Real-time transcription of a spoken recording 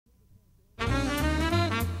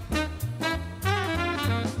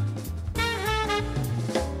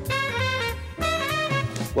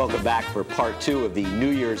Welcome back for part 2 of the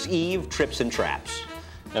New Year's Eve Trips and Traps.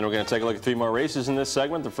 And we're going to take a look at 3 more races in this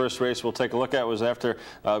segment. The first race we'll take a look at was after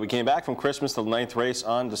we came back from Christmas, the 9th race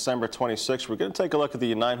on December 26th. We're going to take a look at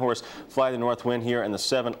the 9-horse Fly the North Wind here and the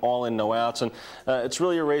 7 All In No Outs. And it's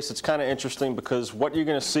really a race that's kind of interesting because what you're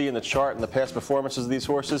going to see in the chart and the past performances of these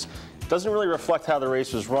horses doesn't really reflect how the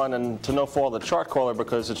race was run, and to no fault of the chart caller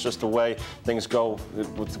because it's just the way things go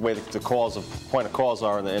with the way the calls of point of calls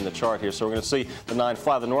are in the chart here. So we're going to see the 9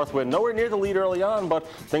 Fly the North Wind nowhere near the lead early on, but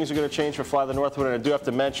things are going to change for Fly the North Wind. And I do have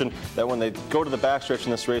to mention that when they go to the backstretch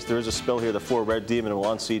in this race, there is a spill here. The 4 Red Demon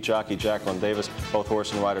will unseat jockey Jacqueline Davis. Both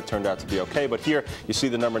horse and rider turned out to be okay. But here you see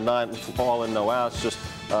the number 9 All In No Outs.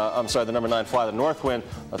 The number 9 Fly the North Wind,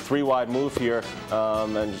 a 3-wide move here,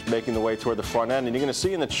 and just making the way toward the front end. And you're going to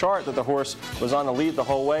see in the chart that the horse was on the lead the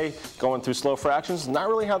whole way, going through slow fractions. Not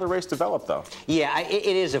really how the race developed, though. Yeah, it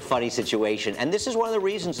is a funny situation. And this is one of the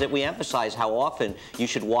reasons that we emphasize how often you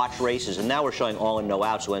should watch races. And now we're showing All In No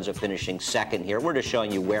Outs, who ends up finishing second here. We're just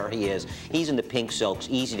showing you where he is. He's in the pink silks.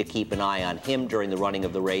 Easy to keep an eye on him during the running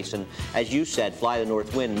of the race. And as you said, Fly the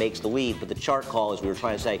North Wind makes the lead. But the chart call, as we were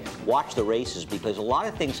trying to say, watch the races because a lot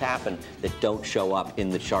of things happen that don't show up in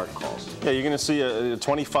the chart calls. Yeah, you're going to see a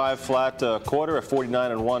 25 flat quarter, a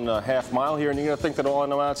 49 1/2 mile here, and you're going to think that All In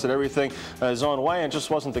No Outs did everything his own way, and it just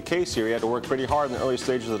wasn't the case here. He had to work pretty hard in the early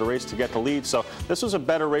stages of the race to get the lead. So this was a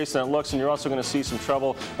better race than it looks, and you're also going to see some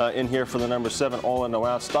trouble in here for the number 7 All In No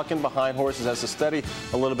Outs. Stuck in behind horses, has to steady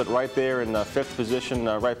a little bit right there in 5th position,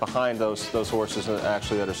 right behind those horses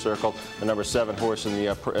actually that are circled. The number 7 horse in the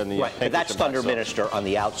right, but that's Thunder Minister on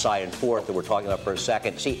the outside and 4th that we're talking about for a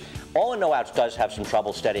second. See, All In No Outs does have some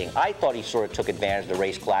trouble steadying. I thought he sort of took advantage of the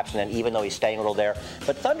race collapse, and then even though he's staying a little there,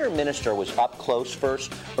 but Thunder Minister was up close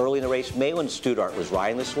first early in the race. Malin Studart was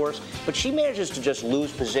riding this horse, but she manages to just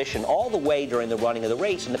lose position all the way during the running of the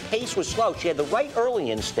race, and the pace was slow. She had the right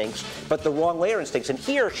early instincts, but the wrong later instincts, and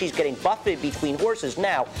here she's getting buffeted between horses.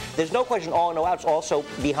 Now, there's no question All In No Outs also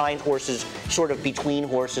behind horses, sort of between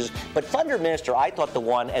horses, but Thunder Minister, I thought the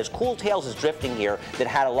one, as Cool Tails is drifting here, that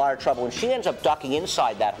had a lot of trouble, and she ends up ducking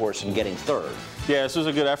inside that horse and getting 3rd. Yeah, this was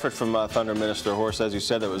a good effort from Thunder Minister, horse, as you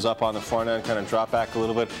said, that was up on the front end, kind of dropped back a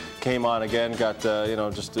little bit, came on again, got,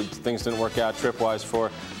 things didn't work out trip-wise for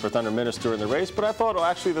Thunder Minister in the race, but I thought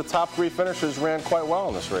actually the top 3 finishers ran quite well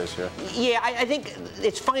in this race here. Yeah, I think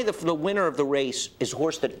it's funny that the winner of the race is a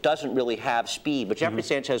horse that doesn't really have speed, but Jeffrey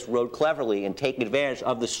Sanchez rode cleverly and taking advantage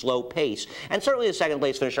of the slow pace, and certainly the 2nd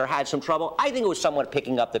place finisher had some trouble. I think it was somewhat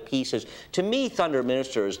picking up the pieces. To me, Thunder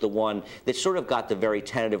Minister is the one that sort of got the very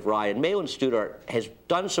tentative ride, and Malin Studart has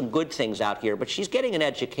done some good things out here, but she's getting an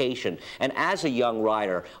education, and as a young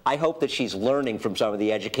rider, I hope that she's learning from some of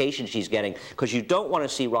the education she's getting, because you don't want to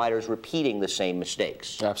see riders repeating the same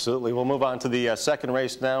mistakes. Absolutely. We'll move on to the 2nd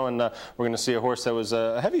race now, and we're going to see a horse that was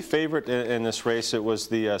a heavy favorite in this race. It was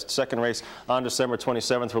the 2nd race on December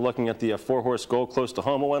 27th. We're looking at the 4-horse Gold Close to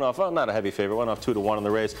Home. It went off, well, not a heavy favorite, went off 2-1 in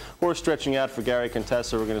the race. Horse stretching out for Gary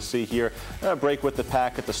Contessa. We're going to see here a break with the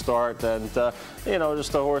pack at the start, and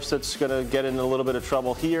just a horse that's going to get in a little bit of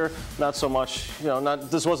trouble here. Not so much,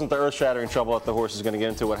 this wasn't the earth-shattering trouble that the horse is going to get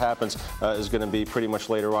into. What happens is going to be pretty much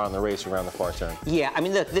later on in the race around the far turn. Yeah, I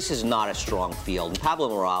mean, this is not a strong field. Pablo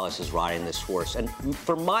Morales is riding this horse, and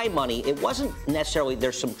for my money, it wasn't necessarily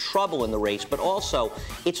there's some trouble in the race, but also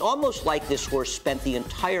it's almost like this horse spent the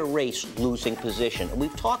entire race losing position. And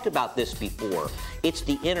we've talked about this before. It's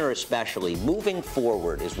the inner especially. Moving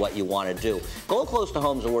forward is what you want to do. Gold Close to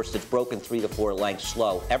Home is a horse that's broken 3 to 4 lengths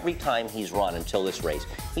slow every time he's run until this race.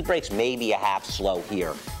 He breaks maybe a half slow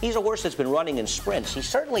here. He's a horse that's been running in sprints. He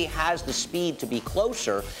certainly has the speed to be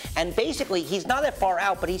closer, and basically he's not that far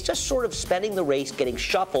out, but he's just sort of spending the race, getting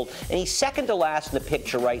shuffled, and he's 2nd to last in the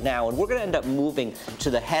picture right now, and we're going to end up moving to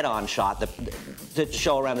the head-on shot to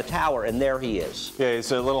show around the tower, and there he is. Yeah,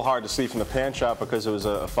 it's a little hard to see from the pan shot because it was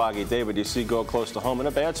a foggy day, but you see Gold Close to Home in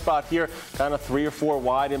a bad spot here, kind of 3 or 4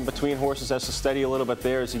 wide in between horses, has to steady a little bit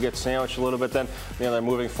there as he gets sandwiched a little bit. Then they're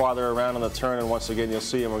moving farther around on the turn, and once again you'll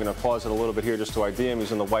see him. We're going to pause it a little bit here just to ID him.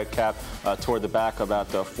 He's in the white cap toward the back, about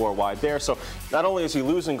 4 wide there. So not only is he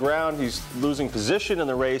losing ground, he's losing position in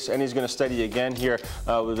the race, and he's going to steady again here.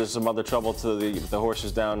 There's some other trouble to the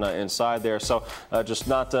horses down inside there. So just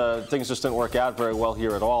not things just didn't work out very well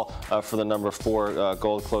here at all for the number 4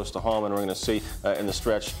 Gold Close to Home, and we're going to see in the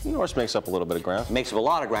stretch, the horse makes up a little bit of ground. Makes up a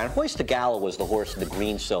lot of ground. Hoist the Gala was the horse of the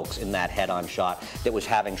Green Silks in that head-on shot that was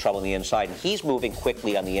having trouble on the inside, and he's moving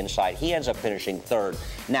quickly on the inside. He ends up finishing 3rd.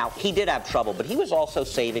 Now, he did have trouble, but he was also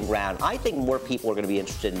saving ground. I think more people are going to be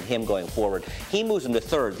interested in him going forward. He moves him to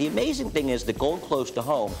 3rd. The amazing thing is the Gold Close to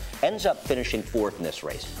Home ends up finishing 4th in this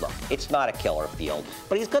race. Look, it's not a killer field,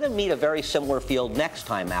 but he's going to meet a very similar field next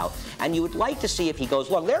time out, and you would like to see if he goes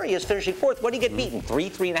long. There he is finishing 4th. What did he get beaten?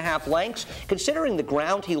 3.5 lengths? Considering the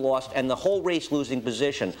ground he lost and the whole race losing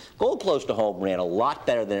position, Gold Close to Home ran a lot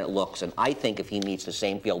better than it looks, and I think if he meets the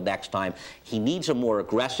same field next time, he needs a more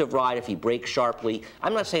aggressive ride if he breaks sharply.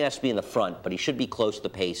 I'm not saying he has to be in the front, but he should be close to the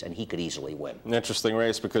pace, and he could easily win. An interesting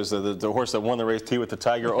race because the horse that won the race, T with the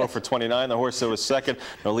Tiger, 0 for 29. The horse that was 2nd,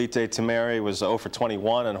 Nolite Temeri, was 0 for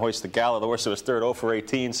 21, and Hoist the Gala, the horse that was 3rd, 0 for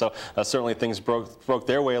 18. So certainly things broke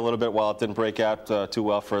their way a little bit while it didn't break out too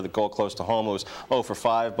well for the Gold Close to Home. It was 0 for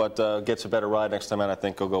 5, but gets a better ride next time out. I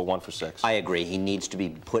think he'll go 1 for 6. I agree. He needs to be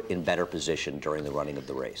put in better position during the running of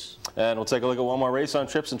the race. And we'll take a look at one more race on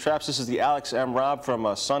Trips and Traps. This is the Alex M. Robb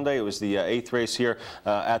from Sunday. It was the 8th race here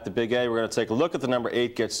at the Big A. We're going to take a look at the number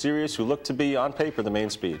 8, Get Serious, who looked to be, on paper, the main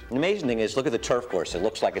speed. The amazing thing is, look at the turf course. It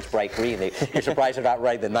looks like it's bright green. You're surprised they're not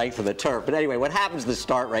riding the 9th from the turf. But anyway, what happens to the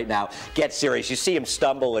start right now, Get Serious, you see him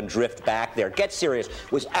stumble and drift back there. Get Serious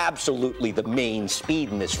was absolutely the main speed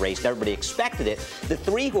in this race. Everybody expected it. The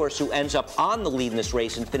 3 horse who ends up on the lead in this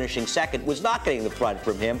race and finishing 2nd was not getting the front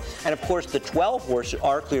from him. And of course, the 12 horse,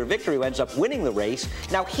 Our Clear Victory, who ends up winning the race.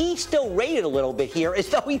 Now, he still rated a little bit here as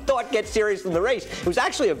though he thought Get Serious in the race. It was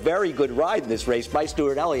actually a very good ride in this race by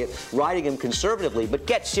Stuart Elliott, riding him conservatively, but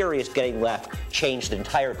Get Serious getting left changed the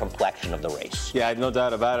entire complexion of the race. Yeah, no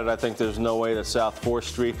doubt about it. I think there's no way that South 4th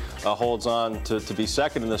Street holds on to be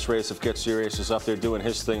 2nd in this race if Get Serious is up there doing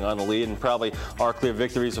his thing on the lead, and probably Our Clear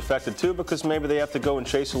Victory is affected too because maybe they have to go and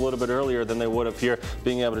chase a little bit earlier than they would have here,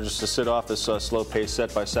 being able to just sit off this slow pace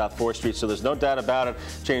set by South 4th Street. So there's no doubt about it.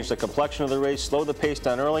 Changed the complexion of the race, slowed the pace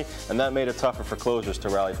down early, and that made it tougher for closers to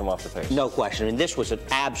rally from off the pace. No question. And this was an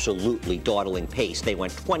absolutely dawdling pace. They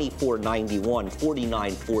went 24.91,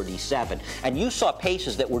 49.47. And you saw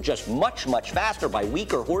paces that were just much, much faster by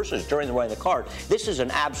weaker horses during the run of the card. This is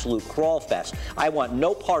an absolute crawl fest. I want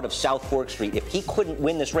no part of South 4th Street. If he couldn't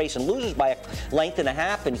win this race and loses by a length and a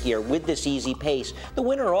half in here with this easy pace, the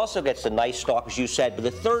winner also gets a nice stalk, as you said, but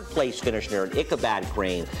the 3rd place finisher, Ichabod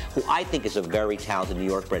Crane, who I think is a very talented New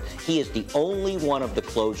York bred. He is the only one of the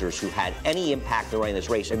closers who had any impact in running this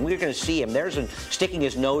race, and we're going to see him. There's sticking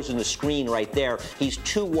his nose in the screen right there. He's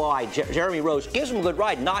too wide. Jeremy Rose gives him a good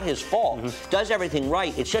ride, not his fault. Does everything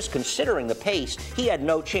right. It's just considering the pace, he had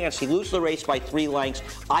no chance. He loses the race by 3 lengths.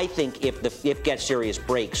 I think if Get Serious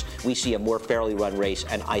breaks, we see a more fairly run race,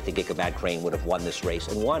 and I think Ichabod Crane would have won this race,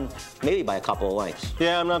 and won maybe by a couple of lengths.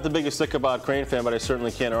 Yeah, I'm not the biggest Ichabod Crane fan, but I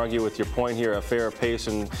certainly can't argue with your point here. A fair pace,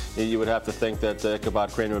 and you would have to think that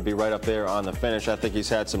Ichabod Crane would be right up there on the finish. I think he's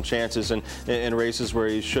had some chances in races where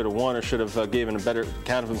he should have won or should have given a better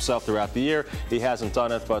account of himself throughout the year. He hasn't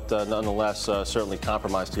done it, but nonetheless, certainly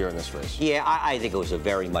compromised here in this race. Yeah, I think it was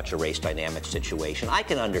very much a race dynamic situation. I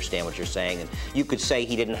can understand what you're saying, and you could say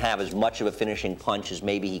he didn't have as much of a finishing punch as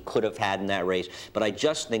maybe he could have had in that race, but I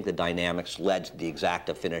just think the dynamics led to the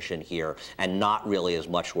exacta finish in here, and not really as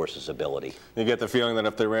much horse's ability. You get the feeling that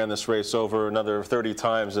if they ran this race over another 30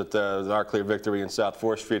 times, that the Our Clear Victory in South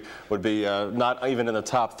 4th Street would be not even in the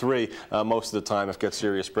top 3 most of the time if Get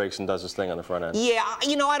Serious breaks and does his thing on the front end. Yeah,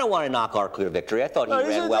 you know, I don't want to knock Our Clear Victory. I thought he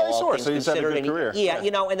ran well, all things considered. He's had a good career. Yeah,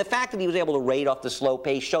 you know, and the fact that he was able to rate off the slow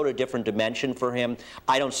pace showed a different dimension for him.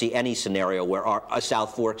 I don't see any scenario where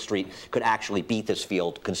South 4th Street could actually beat this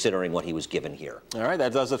field, considering what he was given here. All right,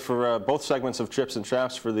 that does it for both segments of Trips and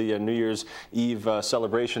Traps for the New Year's Eve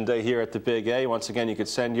celebration day here at the Big A. Once again, you can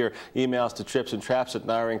send your emails to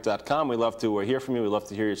tripsandtraps@NYRinc.com. We love to hear from you. We love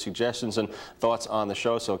to hear your suggestions and thoughts on the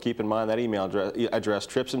show. So keep in mind that email address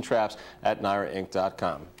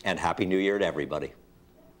tripsandtraps@NYRinc.com. And Happy New Year to everybody.